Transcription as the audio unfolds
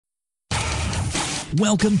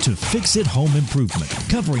Welcome to Fix It Home Improvement,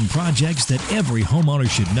 covering projects that every homeowner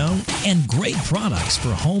should know and great products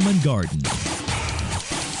for home and garden.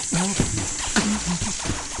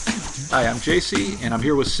 Hi, I'm JC, and I'm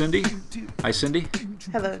here with Cindy. Hi, Cindy.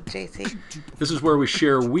 Hello, JC. This is where we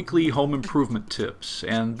share weekly home improvement tips,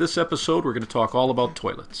 and this episode we're going to talk all about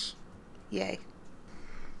toilets. Yay.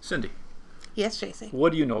 Cindy, Yes, JC.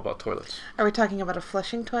 what do you know about toilets? Are we talking about a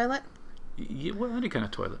flushing toilet? Well, any kind of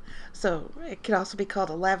toilet. So it could also be called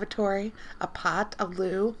a lavatory, a pot, a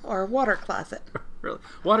loo, or a water closet. Really?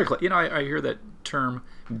 Water closet. You know, I hear that term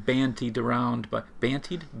bandied around by a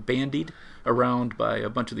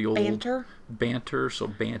bunch of the old banter, so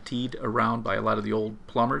bantied around by a lot of the old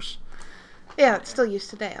plumbers. Yeah, it's still used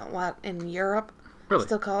today a lot in Europe. Really?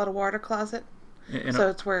 Still call it a water closet. And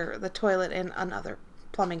It's where the toilet and another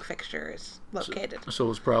plumbing fixture is located. So it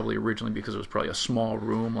was probably originally because it was probably a small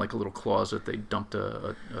room, like a little closet. They dumped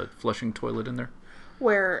a flushing toilet in there.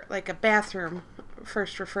 Where, like, a bathroom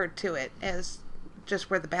first referred to it as just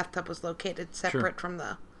where the bathtub was located, separate from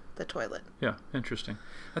the toilet. Yeah, interesting.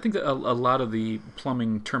 I think that a lot of the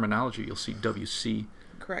plumbing terminology, you'll see WC.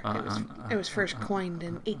 Correct. It was first coined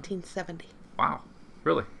in 1870. Wow,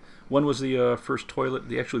 really? When was the first toilet,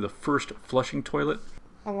 the first flushing toilet?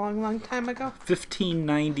 A long, long time ago?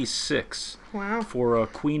 1596. Wow. For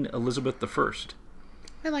Queen Elizabeth I.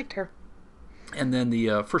 I liked her. And then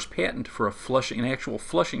the first patent for an actual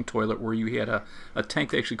flushing toilet where you had a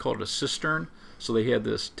tank, they actually called it a cistern. So they had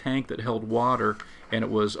this tank that held water, and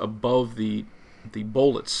it was above the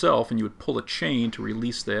bowl itself, and you would pull a chain to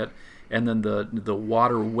release that, and then the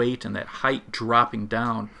water weight and that height dropping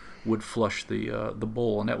down would flush the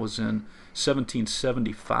bowl, and that was in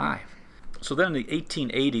 1775. So then in the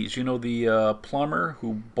 1880s, you know the plumber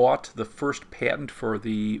who bought the first patent for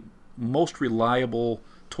the most reliable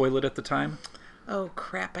toilet at the time? Oh,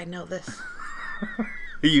 crap, I know this.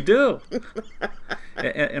 You do?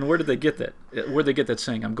 And where did they get that? Where did they get that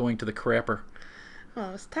saying, I'm going to the crapper? Well,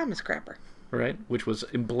 it was Thomas Crapper. Right? Which was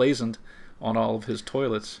emblazoned on all of his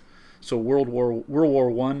toilets. So World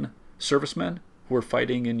War I servicemen who were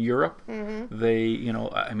fighting in Europe, they,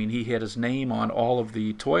 he had his name on all of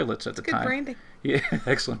the toilets at the time. Good branding. Yeah,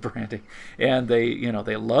 excellent branding. And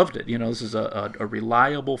they loved it. This is a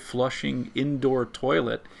reliable flushing indoor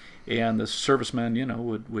toilet. And the servicemen,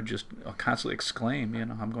 would just constantly exclaim,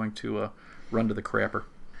 I'm going to run to the crapper.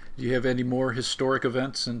 Do you have any more historic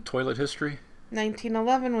events in toilet history?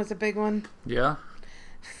 1911 was a big one. Yeah?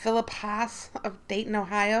 Philip Haas of Dayton,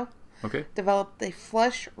 Ohio, developed a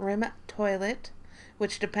flush rim toilet,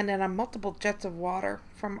 which depended on multiple jets of water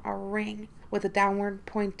from a ring with a downward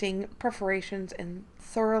pointing perforations and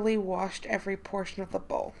thoroughly washed every portion of the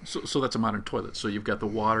bowl. So that's a modern toilet. So you've got the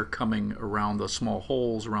water coming around the small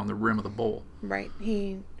holes around the rim of the bowl. Right.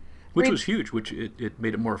 Which was huge, which it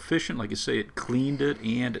made it more efficient. Like you say, it cleaned it,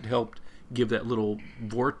 and it helped give that little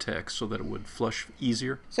vortex so that it would flush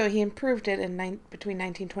easier. So he improved it between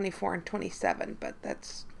 1924 and 27, but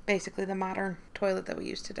that's basically the modern toilet that we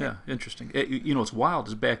use today. Yeah, interesting. What's wild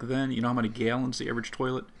is back then, you know how many gallons the average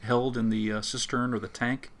toilet held in the cistern or the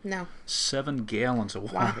tank? No. 7 gallons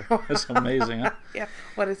of water. Wow. That's amazing, huh? Yeah.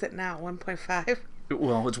 What is it now, 1.5?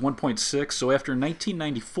 Well, it's 1.6. So after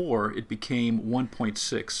 1994, it became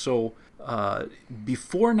 1.6. So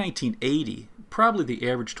before 1980, probably the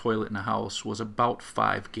average toilet in a house was about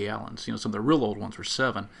 5 gallons. Some of the real old ones were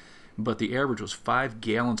 7, but the average was 5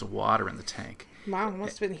 gallons of water in the tank. Wow, it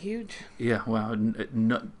must have been huge. Yeah, well,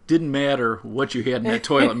 it didn't matter what you had in that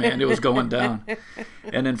toilet, man. It was going down.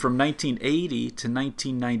 And then from 1980 to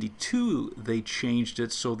 1992, they changed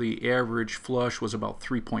it so the average flush was about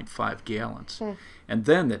 3.5 gallons. And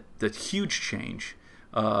then that huge change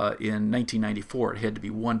in 1994, it had to be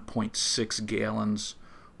 1.6 gallons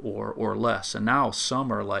or less. And now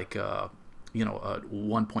some are like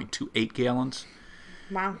 1.28 gallons.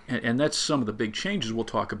 Wow. And that's some of the big changes we'll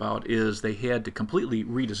talk about is they had to completely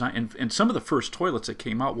redesign. And some of the first toilets that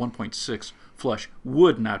came out, 1.6 flush,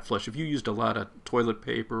 would not flush. If you used a lot of toilet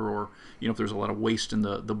paper or, if there's a lot of waste in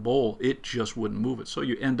the bowl, it just wouldn't move it. So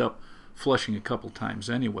you end up flushing a couple times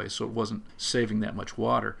anyway, so it wasn't saving that much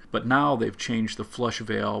water. But now they've changed the flush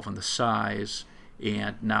valve and the size,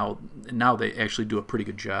 and now they actually do a pretty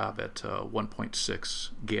good job at 1.6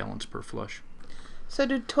 gallons per flush. So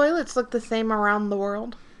do toilets look the same around the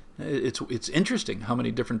world? It's interesting how many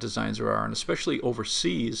different designs there are, and especially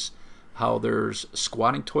overseas, how there's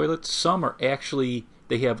squatting toilets. Some are actually,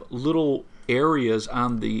 they have little areas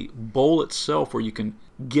on the bowl itself where you can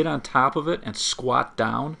get on top of it and squat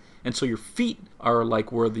down. And so your feet are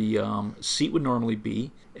like where the seat would normally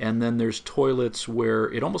be, And then there's toilets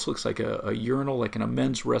where it almost looks like a urinal, like in a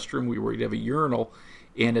men's restroom where you have a urinal,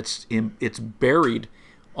 and it's buried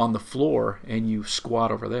on the floor, and you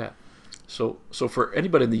squat over that. So for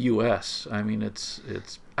anybody in the U.S., I mean, it's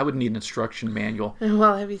I would need an instruction manual.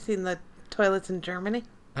 Well, have you seen the toilets in Germany?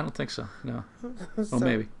 I don't think so. No. So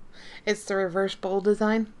maybe. It's the reverse bowl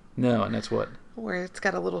design. No, and that's what? Where it's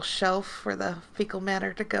got a little shelf for the fecal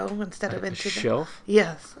matter to go instead of into the shelf.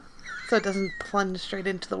 Yes, so it doesn't plunge straight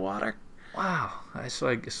into the water. Wow.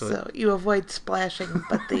 So you avoid splashing,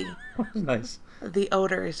 but the nice. The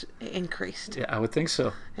odor is increased. Yeah, I would think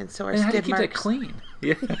so. And so our skid marks. How do you keep that clean?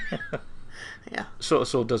 Yeah. Yeah.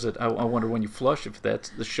 So does it? I wonder when you flush if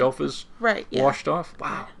the shelf is washed off.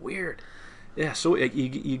 Wow, weird. Yeah, so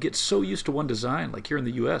you get so used to one design, like here in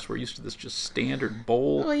the U.S., we're used to this just standard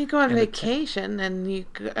bowl. Well, you go on vacation and you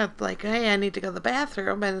like, hey, I need to go to the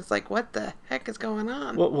bathroom, and it's like, what the heck is going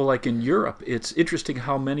on? Well, like in Europe, it's interesting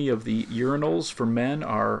how many of the urinals for men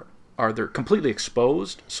are they're completely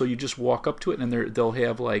exposed. So you just walk up to it, and they'll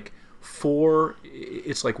have like 4.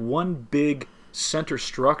 It's like one big center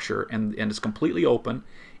structure, and it's completely open,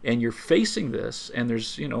 and you're facing this, and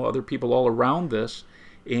there's other people all around this.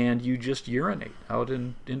 And you just urinate out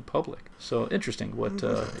in public. So interesting what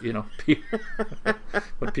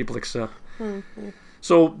what people accept. Mm-hmm.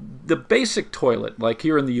 So the basic toilet, like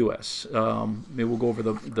here in the U.S., maybe we'll go over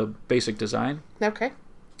the basic design. Okay.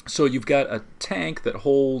 So you've got a tank that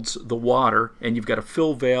holds the water, and you've got a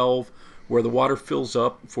fill valve where the water fills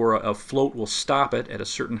up. For a float will stop it at a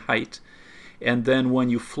certain height. And then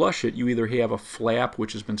when you flush it, you either have a flap,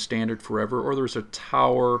 which has been standard forever, or there's a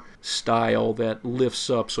tower style that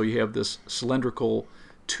lifts up. So you have this cylindrical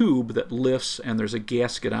tube that lifts, and there's a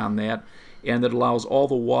gasket on that, and that allows all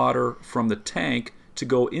the water from the tank to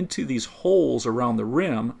go into these holes around the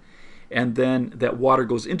rim, and then that water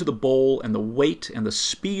goes into the bowl, and the weight and the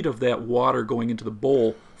speed of that water going into the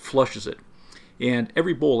bowl flushes it. And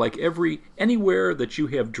every bowl, like anywhere that you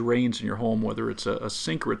have drains in your home, whether it's a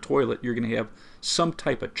sink or a toilet, you're going to have some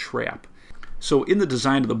type of trap. So in the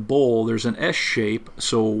design of the bowl, there's an S shape,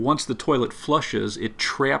 so once the toilet flushes, it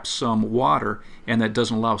traps some water, and that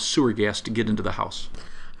doesn't allow sewer gas to get into the house.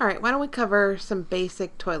 All right, why don't we cover some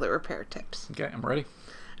basic toilet repair tips? Okay, I'm ready.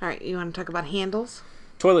 All right, you want to talk about handles?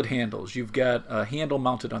 Toilet handles. You've got a handle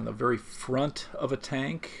mounted on the very front of a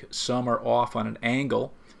tank. Some are off on an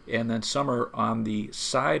angle, and then some are on the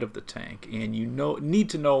side of the tank, and you need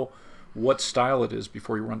to know what style it is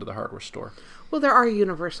before you run to the hardware store. Well, there are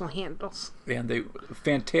universal handles. And they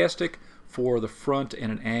fantastic for the front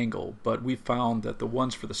and an angle, but we found that the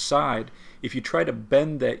ones for the side, if you try to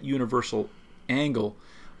bend that universal angle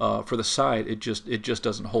for the side, it just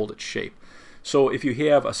doesn't hold its shape. So if you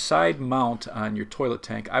have a side mount on your toilet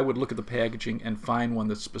tank, I would look at the packaging and find one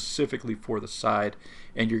that's specifically for the side,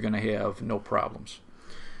 and you're going to have no problems.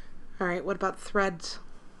 All right, what about threads?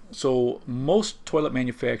 So most toilet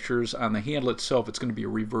manufacturers, on the handle itself, it's going to be a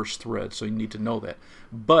reverse thread, so you need to know that.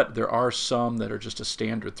 But there are some that are just a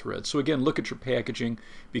standard thread. So again, look at your packaging,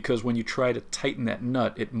 because when you try to tighten that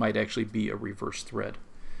nut, it might actually be a reverse thread.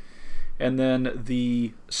 And then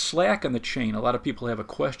the slack on the chain, a lot of people have a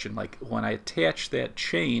question, like when I attach that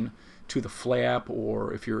chain to the flap,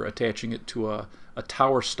 or if you're attaching it to a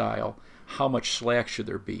tower style, how much slack should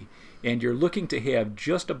there be? And you're looking to have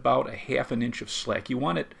just about a 1/2 inch of slack. You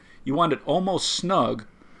want it almost snug,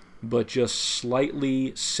 but just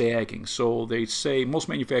slightly sagging. So most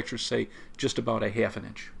manufacturers say just about a 1/2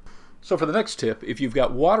 inch. So for the next tip, if you've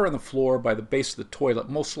got water on the floor by the base of the toilet,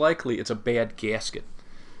 most likely it's a bad gasket.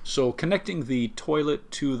 So connecting the toilet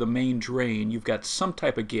to the main drain, you've got some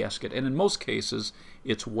type of gasket, and in most cases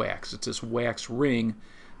it's wax. It's this wax ring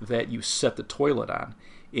that you set the toilet on.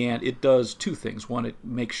 And it does 2 things. One, it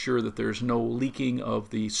makes sure that there's no leaking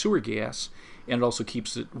of the sewer gas, and it also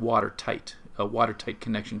keeps it watertight, a watertight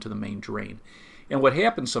connection to the main drain. And what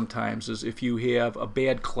happens sometimes is if you have a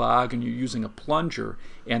bad clog and you're using a plunger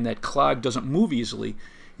and that clog doesn't move easily,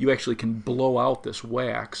 you actually can blow out this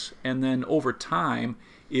wax. And then over time,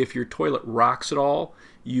 if your toilet rocks at all,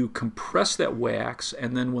 you compress that wax,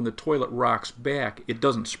 and then when the toilet rocks back, it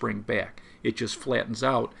doesn't spring back. It just flattens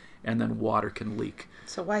out, and then water can leak.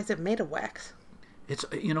 So why is it made of wax?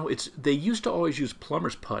 They used to always use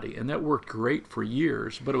plumber's putty, and that worked great for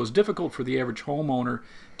years, but it was difficult for the average homeowner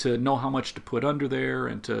to know how much to put under there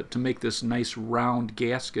and to make this nice round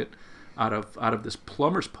gasket out of this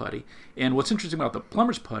plumber's putty. And what's interesting about the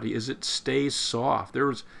plumber's putty is it stays soft.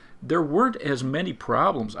 There weren't as many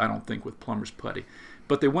problems, I don't think, with plumber's putty,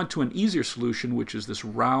 but they went to an easier solution, which is this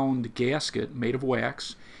round gasket made of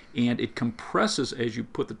wax, and it compresses as you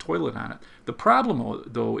put the toilet on it. The problem,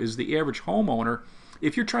 though, is the average homeowner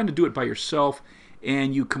If you're trying to do it by yourself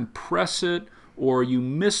and you compress it or you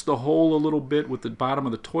miss the hole a little bit with the bottom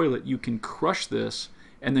of the toilet, you can crush this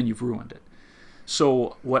and then you've ruined it.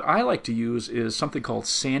 So what I like to use is something called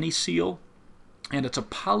Sani-Seal, and it's a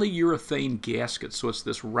polyurethane gasket. So it's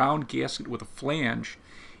this round gasket with a flange,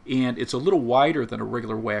 and it's a little wider than a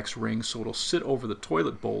regular wax ring, so it'll sit over the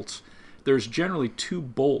toilet bolts. There's generally 2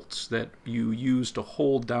 bolts that you use to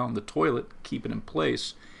hold down the toilet, keep it in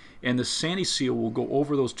place, and the Sani-Seal will go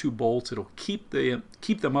over those 2 bolts. It'll keep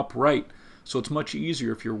them upright, so it's much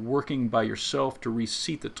easier if you're working by yourself to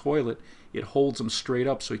reseat the toilet. It holds them straight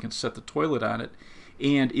up so you can set the toilet on it.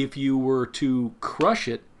 And if you were to crush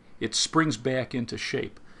it, it springs back into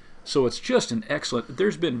shape. So it's just an excellent...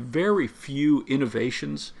 There's been very few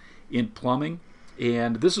innovations in plumbing,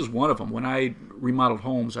 and this is one of them. When I remodeled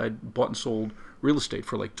homes, I bought and sold real estate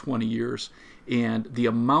for like 20 years, and the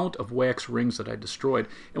amount of wax rings that I destroyed.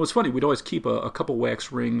 And what's funny, we'd always keep a couple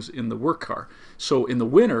wax rings in the work car. So in the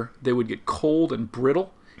winter, they would get cold and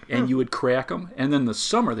brittle, and you would crack them, and then in the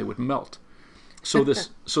summer they would melt. So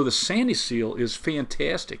the Sani-Seal is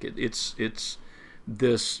fantastic. It's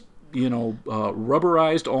this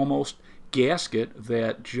rubberized almost gasket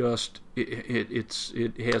that just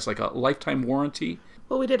it has like a lifetime warranty.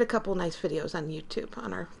 Well, we did a couple nice videos on YouTube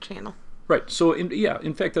on our channel. Right. So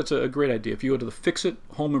in fact, that's a great idea. If you go to the Fix It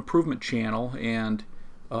Home Improvement channel, and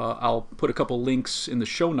I'll put a couple links in the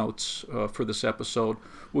show notes for this episode.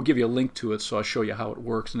 We'll give you a link to it, so I'll show you how it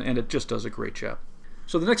works, and it just does a great job.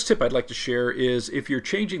 So the next tip I'd like to share is if you're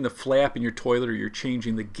changing the flap in your toilet or you're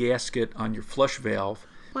changing the gasket on your flush valve.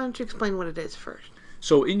 Why don't you explain what it is first?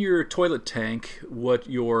 So in your toilet tank, what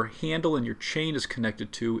your handle and your chain is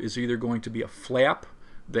connected to is either going to be a flap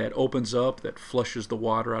that opens up, that flushes the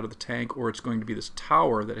water out of the tank, or it's going to be this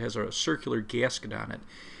tower that has a circular gasket on it.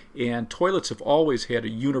 And toilets have always had a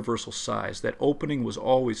universal size. That opening was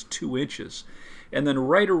always 2 inches. And then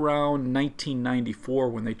right around 1994,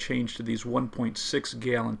 when they changed to these 1.6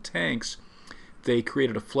 gallon tanks, they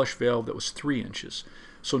created a flush valve that was 3 inches.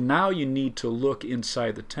 So now you need to look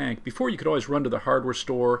inside the tank. Before, you could always run to the hardware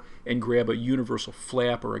store and grab a universal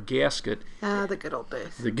flap or a gasket. Ah, the good old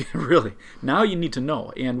days. Really. Now you need to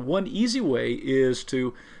know. And one easy way is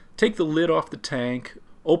to take the lid off the tank,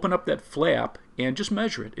 open up that flap, and just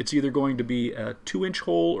measure it. It's either going to be a 2-inch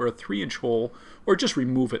hole or a 3-inch hole, or just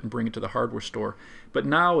remove it and bring it to the hardware store. But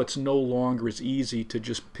now it's no longer as easy to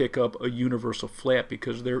just pick up a universal flap,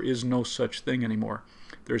 because there is no such thing anymore.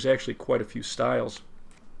 There's actually quite a few styles.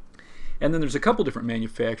 And then there's a couple different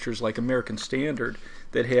manufacturers like American Standard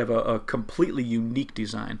that have a completely unique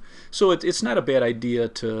design. So it's not a bad idea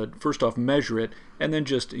to first off measure it, and then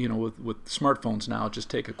just, with smartphones now,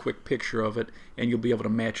 just take a quick picture of it, and you'll be able to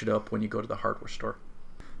match it up when you go to the hardware store.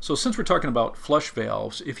 So since we're talking about flush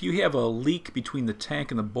valves, if you have a leak between the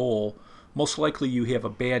tank and the bowl, most likely you have a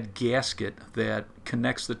bad gasket that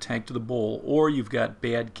connects the tank to the bowl, or you've got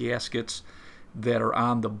bad gaskets that are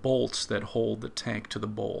on the bolts that hold the tank to the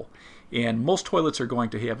bowl. And most toilets are going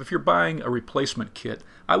to have, if you're buying a replacement kit,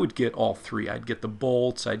 I would get all 3. I'd get the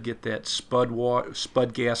bolts, I'd get that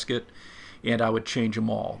spud gasket, and I would change them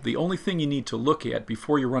all. The only thing you need to look at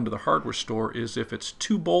before you run to the hardware store is if it's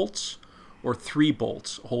 2 bolts or 3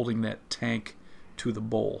 bolts holding that tank to the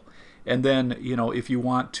bowl. And then, if you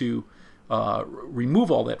want to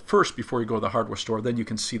remove all that first before you go to the hardware store, then you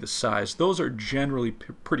can see the size. Those are generally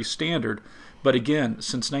pretty standard. But again,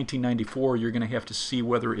 since 1994, you're going to have to see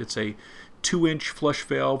whether it's a 2-inch flush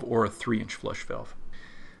valve or a 3-inch flush valve.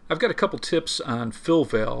 I've got a couple tips on fill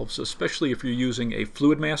valves, especially if you're using a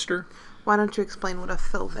Fluidmaster. Why don't you explain what a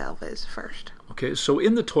fill valve is first? Okay, so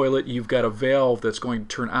in the toilet, you've got a valve that's going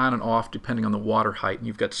to turn on and off depending on the water height, and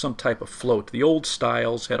you've got some type of float. The old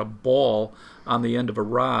styles had a ball on the end of a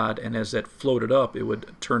rod, and as that floated up, it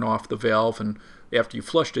would turn off the valve, and after you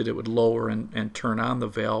flushed it, it would lower and turn on the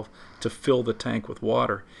valve to fill the tank with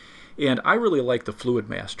water. And I really like the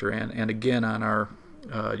Fluidmaster, and again, on our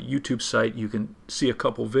YouTube site, you can see a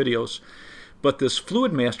couple videos. But this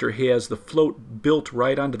Fluidmaster has the float built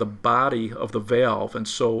right onto the body of the valve, and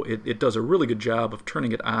so it does a really good job of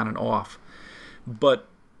turning it on and off. But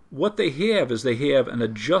what they have is they have an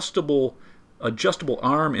adjustable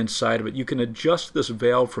arm inside of it. You can adjust this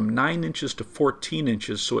valve from 9 inches to 14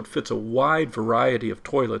 inches, so it fits a wide variety of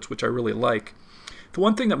toilets, which I really like. The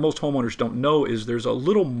one thing that most homeowners don't know is there's a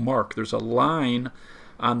little mark, there's a line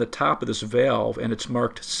on the top of this valve, and it's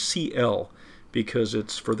marked CL, because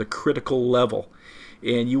it's for the critical level.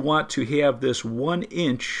 And you want to have this 1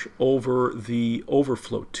 inch over the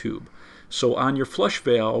overflow tube. So on your flush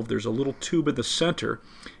valve, there's a little tube in the center,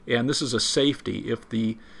 and this is a safety. If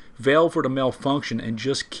the valve were to malfunction and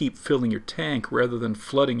just keep filling your tank rather than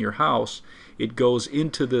flooding your house, it goes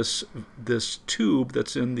into this tube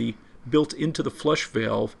that's built into the flush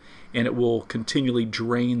valve, and it will continually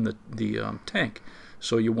drain the tank,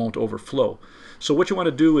 so you won't overflow. So what you want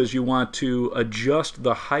to do is you want to adjust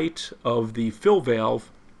the height of the fill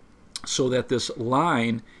valve so that this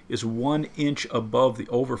line is 1 inch above the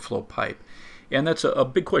overflow pipe. And that's a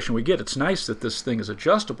big question we get. It's nice that this thing is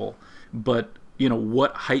adjustable, but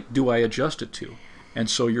what height do I adjust it to? And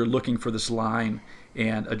so you're looking for this line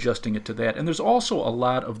and adjusting it to that. And there's also a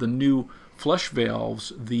lot of the new flush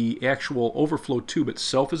valves, the actual overflow tube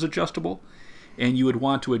itself is adjustable, and you would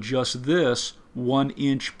want to adjust this 1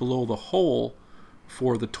 inch below the hole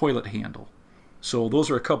for the toilet handle. So those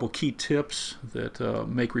are a couple key tips that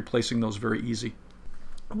make replacing those very easy.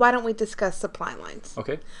 Why don't we discuss supply lines?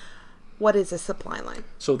 Okay. What is a supply line?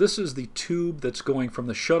 So this is the tube that's going from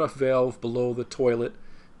the shutoff valve below the toilet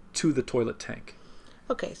to the toilet tank.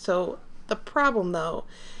 Okay, so the problem, though,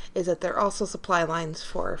 is that there are also supply lines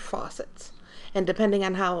for faucets. And depending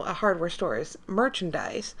on how a hardware store is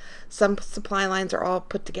merchandise, some supply lines are all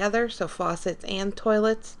put together, so faucets and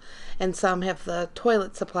toilets, and some have the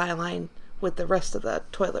toilet supply line with the rest of the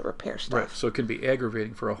toilet repair stuff. Right, so it can be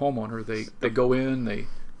aggravating for a homeowner. They go in, they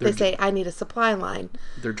say, I need a supply line.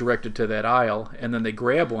 They're directed to that aisle, and then they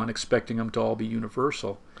grab one expecting them to all be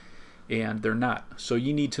universal, and they're not. So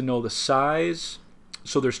you need to know the size.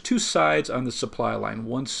 So there's two sides on the supply line.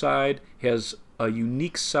 One side has a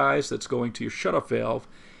unique size that's going to your shutoff valve,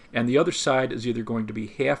 and the other side is either going to be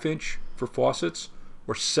 1/2 inch for faucets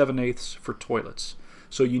or 7/8 for toilets.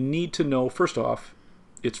 So you need to know, first off,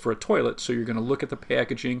 it's for a toilet, so you're going to look at the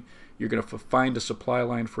packaging, you're going to find a supply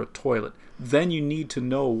line for a toilet. Then you need to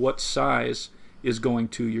know what size is going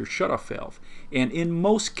to your shutoff valve. And in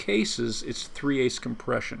most cases, it's 3/8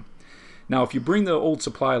 compression. Now, if you bring the old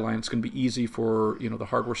supply line, it's going to be easy for the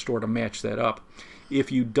hardware store to match that up. If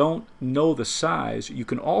you don't know the size, you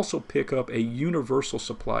can also pick up a universal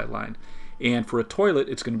supply line. And for a toilet,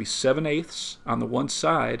 it's going to be 7/8 on the one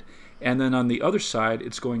side, and then on the other side,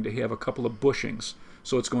 it's going to have a couple of bushings.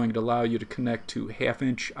 So it's going to allow you to connect to 1/2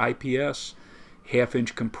 inch IPS, 1/2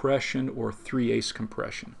 inch compression, or 3/8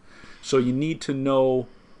 compression. So you need to know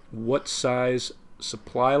what size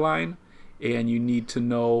supply line, and you need to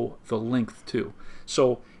know the length too.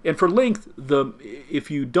 So, and for length, if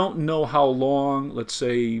you don't know how long, let's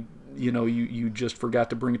say you just forgot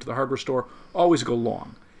to bring it to the hardware store, always go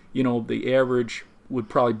long. The average would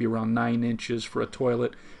probably be around 9 inches for a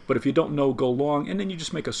toilet, but if you don't know, go long, and then you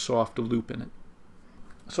just make a soft loop in it.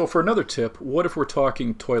 So for another tip, what if we're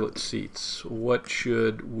talking toilet seats? What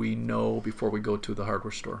should we know before we go to the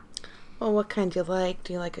hardware store? Well, what kind do you like?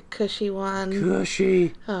 Do you like a cushy one?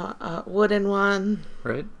 Cushy. A wooden one?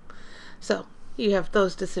 Right. So you have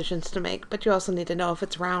those decisions to make, but you also need to know if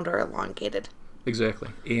it's round or elongated. Exactly.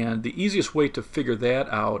 And the easiest way to figure that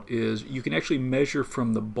out is you can actually measure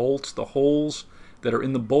from the bolts, the holes that are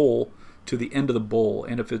in the bowl, to the end of the bowl.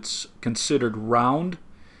 And if it's considered round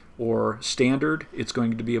or standard, it's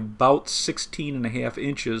going to be about 16.5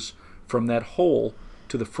 inches from that hole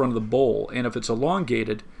to the front of the bowl. And if it's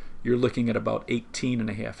elongated, you're looking at about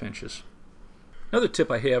 18.5 inches. Another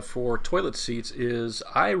tip I have for toilet seats is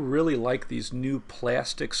I really like these new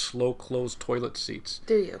plastic slow close toilet seats.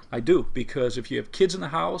 Do you? I do, because if you have kids in the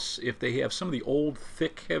house, if they have some of the old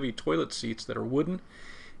thick heavy toilet seats that are wooden,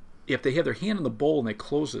 if they have their hand in the bowl and they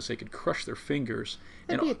close this, they could crush their fingers.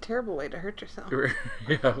 That'd be a terrible way to hurt yourself.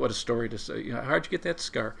 Yeah, what a story to say. How'd you get that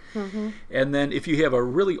scar? Mm-hmm. And then if you have a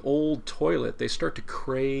really old toilet, they start to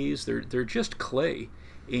craze. They're just clay.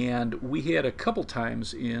 And we had a couple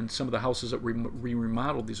times in some of the houses that we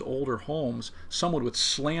remodeled, these older homes, someone would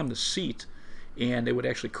slam the seat and they would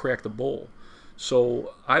actually crack the bowl.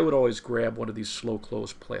 So I would always grab one of these slow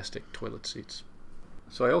close plastic toilet seats.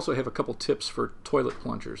 So I also have a couple tips for toilet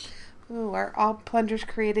plungers. Ooh, are all plungers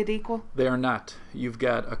created equal? They are not. You've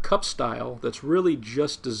got a cup style that's really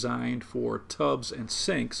just designed for tubs and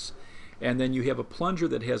sinks, and then you have a plunger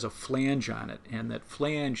that has a flange on it, and that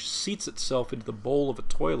flange seats itself into the bowl of a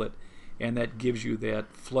toilet, and that gives you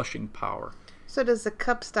that flushing power. So does the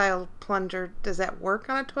cup style plunger, does that work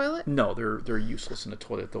on a toilet? No, they're useless in a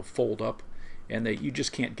toilet. They'll fold up, and you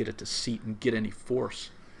just can't get it to seat and get any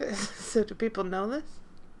force. So do people know this?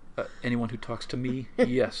 Anyone who talks to me,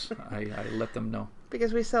 yes, I let them know.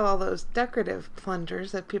 Because we sell all those decorative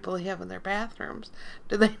plungers that people have in their bathrooms.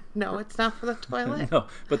 Do they know it's not for the toilet? No,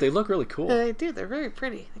 but they look really cool. They do. They're very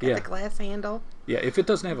pretty. They got the glass handle. Yeah, if it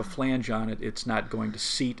doesn't have a flange on it, it's not going to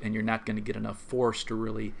seat, and you're not going to get enough force to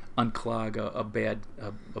really unclog a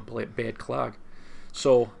bad clog.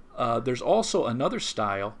 So there's also another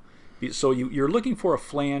style So you're looking for a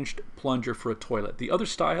flanged plunger for a toilet. The other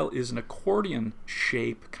style is an accordion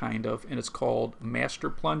shape, kind of, and it's called Master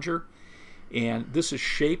Plunger. And this is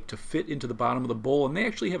shaped to fit into the bottom of the bowl. And they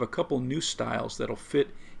actually have a couple new styles that'll fit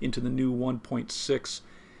into the new 1.6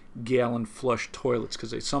 gallon flush toilets,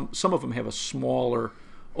 because some of them have a smaller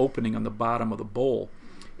opening on the bottom of the bowl.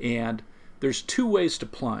 And there's two ways to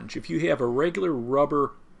plunge. If you have a regular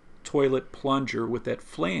rubber toilet plunger with that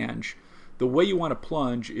flange, the way you want to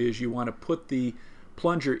plunge is you want to put the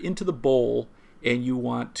plunger into the bowl and you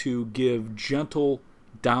want to give gentle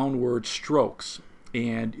downward strokes.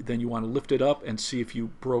 And then you want to lift it up and see if you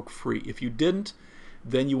broke free. If you didn't,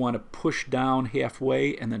 then you want to push down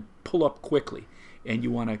halfway and then pull up quickly. And you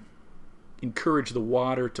want to encourage the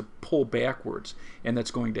water to pull backwards, and that's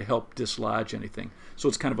going to help dislodge anything. So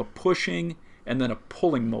it's kind of a pushing and then a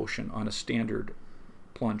pulling motion on a standard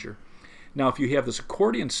plunger. Now if you have this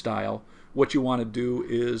accordion style, what you want to do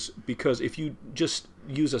is, because if you just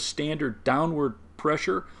use a standard downward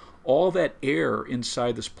pressure, all that air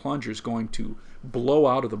inside this plunger is going to blow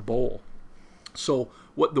out of the bowl. So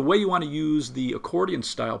the way you want to use the accordion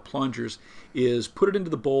style plungers is put it into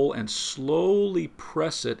the bowl and slowly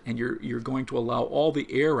press it, and you're going to allow all the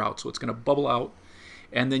air out, so it's going to bubble out.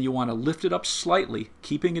 And then you want to lift it up slightly,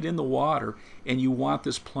 keeping it in the water, and you want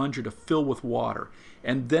this plunger to fill with water.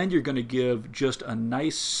 And then you're going to give just a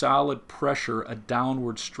nice solid pressure, a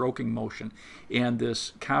downward stroking motion. And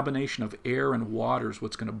this combination of air and water is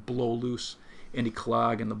what's going to blow loose any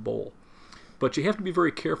clog in the bowl. But you have to be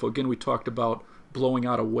very careful. Again, we talked about blowing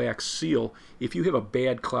out a wax seal. If you have a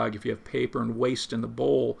bad clog, if you have paper and waste in the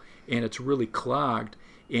bowl and it's really clogged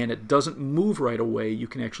and it doesn't move right away, you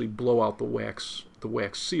can actually blow out the wax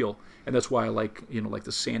seal. And that's why I like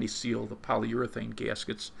the Sandy Seal, the polyurethane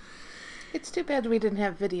gaskets. It's too bad we didn't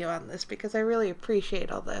have video on this, because I really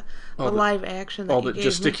appreciate all the live action that all the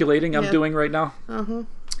gesticulating I'm doing right now.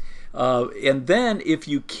 And then if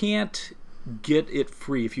you can't get it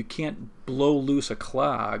free, if you can't blow loose a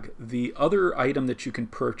clog, the other item that you can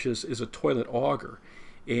purchase is a toilet auger.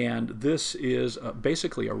 And this is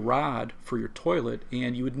basically a rod for your toilet,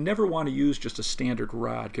 and you would never want to use just a standard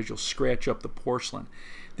rod because you'll scratch up the porcelain.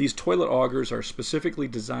 These toilet augers are specifically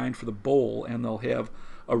designed for the bowl, and they'll have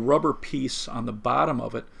a rubber piece on the bottom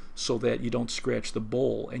of it so that you don't scratch the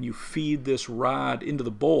bowl. And you feed this rod into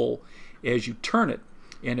the bowl as you turn it,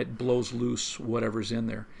 and it blows loose whatever's in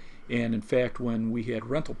there. And in fact, when we had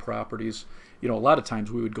rental properties, a lot of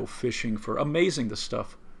times we would go fishing for amazing the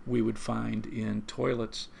stuff we would find in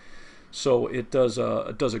toilets. So it does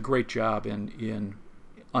a great job in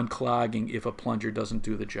unclogging if a plunger doesn't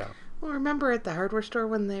do the job. Well, remember at the hardware store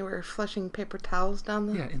when they were flushing paper towels down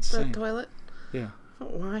the toilet? Yeah.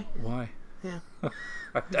 Why? Why? Yeah.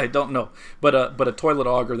 I don't know. But a toilet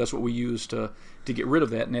auger, that's what we used to get rid of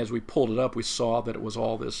that. And as we pulled it up, we saw that it was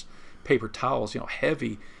all this paper towels,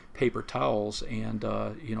 heavy paper towels, and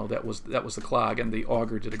that was the clog, and the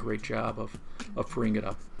auger did a great job of freeing it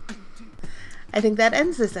up. I think that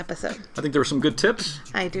ends this episode. I think there were some good tips.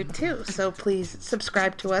 I do too. So please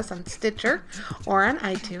subscribe to us on Stitcher or on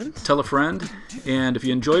iTunes. Tell a friend. And if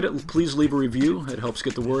you enjoyed it, please leave a review. It helps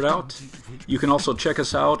get the word out. You can also check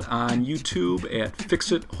us out on YouTube at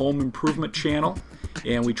Fix It Home Improvement Channel.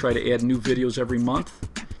 And we try to add new videos every month.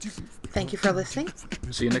 Thank you for listening.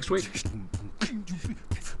 See you next week.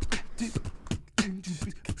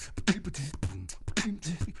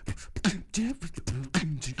 Jeff